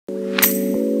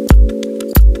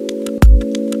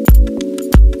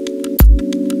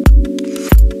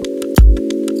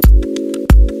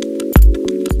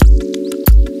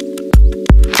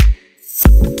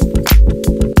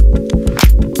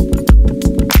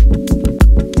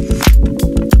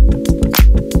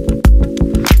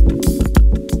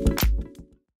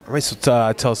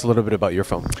tell us a little bit about your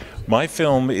film? My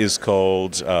film is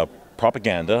called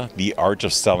Propaganda: The Art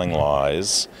of Selling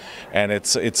Lies, and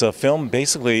it's a film.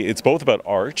 Basically, it's both about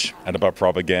art and about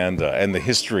propaganda and the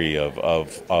history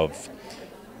of.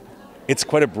 It's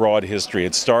quite a broad history.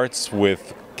 It starts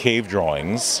with cave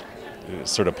drawings,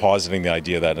 sort of positing the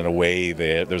idea that in a way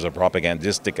there's a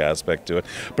propagandistic aspect to it,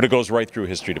 but it goes right through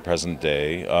history to present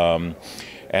day.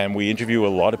 And we interview a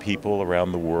lot of people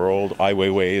around the world. Ai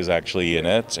Weiwei is actually in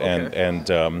it,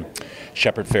 and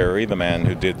Shepard Fairey, the man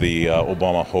who did the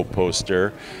Obama Hope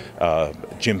poster,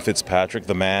 Jim Fitzpatrick,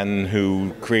 the man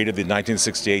who created the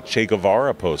 1968 Che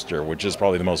Guevara poster, which is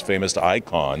probably the most famous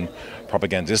icon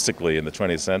propagandistically in the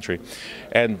 20th century.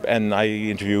 And I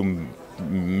interview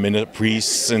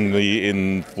priests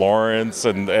in Florence,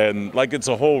 and like it's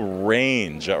a whole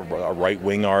range, a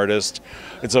right-wing artist.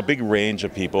 It's a big range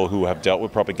of people who have dealt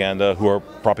with propaganda, who are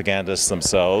propagandists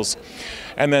themselves,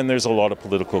 and then there's a lot of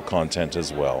political content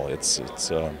as well. It's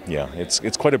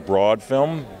quite a broad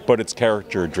film, but it's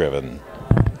character driven.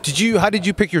 How did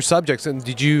you pick your subjects, and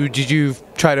did you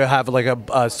try to have like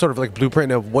a sort of like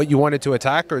blueprint of what you wanted to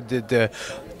attack, or did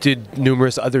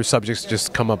numerous other subjects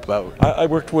just come about? I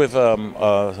worked with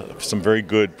some very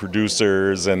good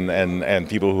producers and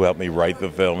people who helped me write the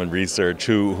film and research,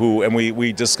 and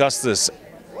we discussed this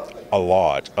a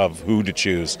lot of who to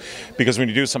choose, because when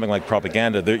you do something like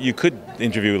propaganda, you could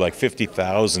interview like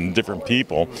 50,000 different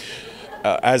people.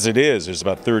 As it is, there's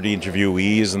about 30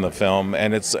 interviewees in the film,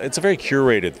 and it's a very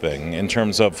curated thing in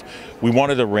terms of we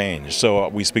wanted a range. So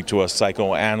we speak to a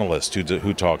psychoanalyst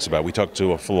who talks about. We talk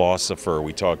to a philosopher.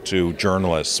 We talk to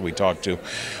journalists. We talk to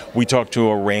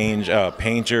a range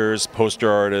painters, poster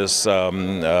artists,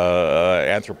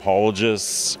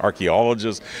 anthropologists,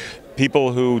 archaeologists.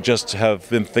 People who just have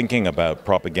been thinking about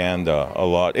propaganda a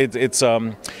lot.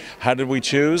 How did we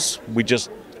choose? We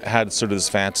just had sort of this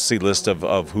fantasy list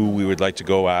of who we would like to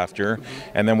go after,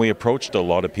 and then we approached a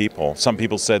lot of people. Some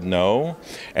people said no,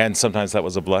 and sometimes that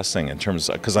was a blessing in terms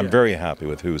of, because I'm very happy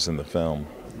with who's in the film.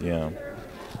 Yeah.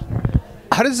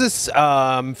 How does this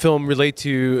film relate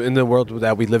to in the world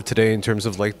that we live today in terms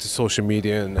of like the social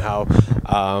media and how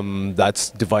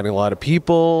that's dividing a lot of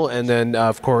people, and then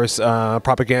of course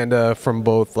propaganda from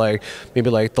both like maybe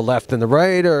like the left and the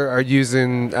right are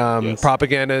using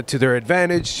propaganda to their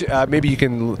advantage? Maybe you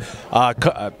can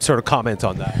sort of comment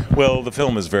on that. Well, the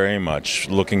film is very much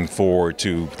looking forward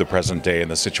to the present day and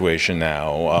the situation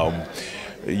now.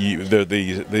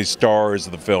 The stars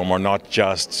of the film are not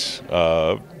just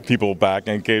people back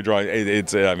in cave drawing.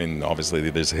 I mean,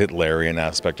 obviously there's a Hitlerian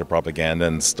aspect of propaganda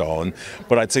and Stalin,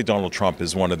 but I'd say Donald Trump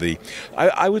is one of the.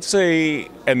 I would say,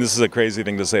 and this is a crazy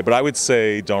thing to say, but I would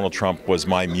say Donald Trump was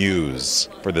my muse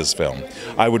for this film.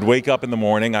 I would wake up in the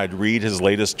morning, I'd read his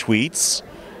latest tweets,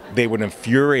 they would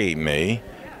infuriate me.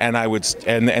 And I would,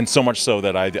 and so much so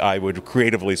that I would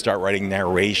creatively start writing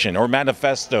narration or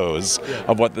manifestos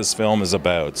of what this film is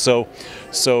about.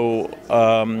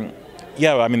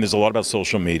 Yeah, I mean, there's a lot about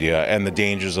social media and the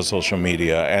dangers of social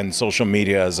media, and social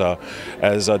media as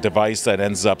a device that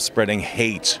ends up spreading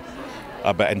hate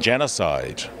and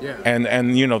genocide,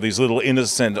 and you know, these little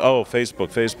innocent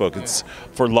Facebook, it's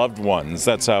for loved ones.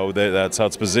 That's how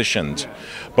it's positioned,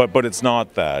 but it's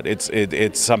not that.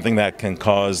 It's something that can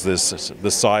cause the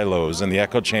silos and the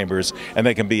echo chambers, and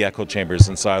they can be echo chambers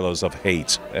and silos of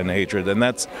hate and hatred, and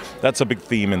that's a big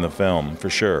theme in the film for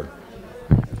sure.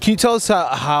 Can you tell us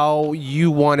how you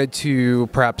wanted to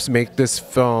perhaps make this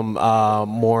film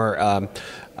more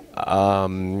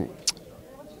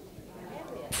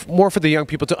for the young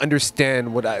people to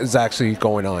understand what is actually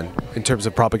going on in terms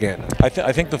of propaganda?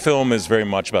 I think the film is very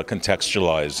much about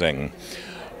contextualizing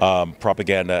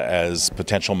propaganda as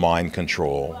potential mind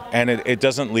control, and it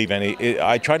doesn't leave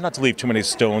I try not to leave too many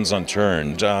stones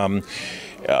unturned.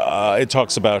 It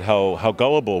talks about how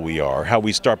gullible we are, how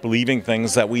we start believing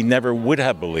things that we never would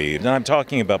have believed. And I'm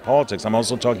talking about politics. I'm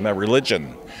also talking about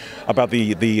religion, about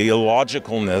the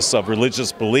illogicalness of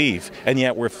religious belief. And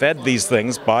yet we're fed these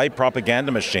things by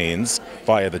propaganda machines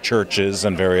via the churches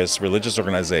and various religious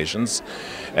organizations.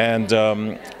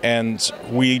 And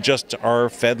we just are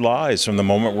fed lies from the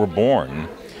moment we're born.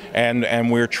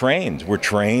 And we're trained.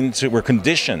 We're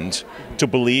conditioned to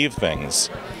believe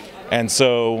things. And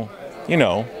so, you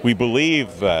know, we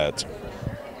believe that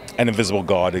an invisible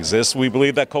God exists. We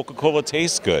believe that Coca-Cola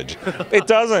tastes good. It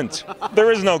doesn't.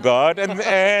 There is no God,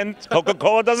 and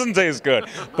Coca-Cola doesn't taste good.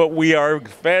 But we are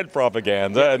fed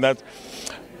propaganda, and that's.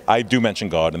 I do mention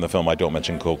God in the film. I don't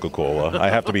mention Coca-Cola. I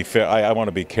have to be fair. I want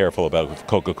to be careful about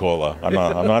Coca-Cola. I'm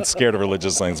not scared of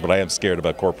religious things, but I am scared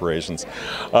about corporations.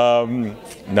 No,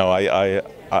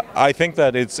 I think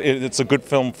that it's a good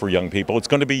film for young people. It's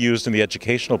going to be used in the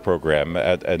educational program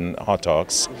at Hot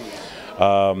Talks,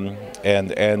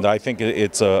 and I think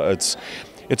it's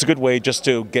a good way just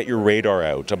to get your radar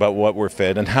out about what we're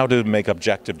fed and how to make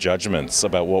objective judgments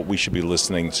about what we should be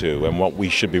listening to and what we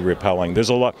should be repelling. There's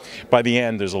a lot. By the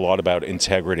end, there's a lot about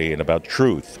integrity and about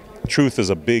truth. Truth is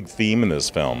a big theme in this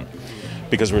film,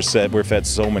 because we're fed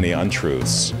so many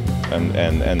untruths,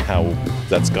 and how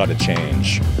that's got to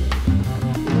change.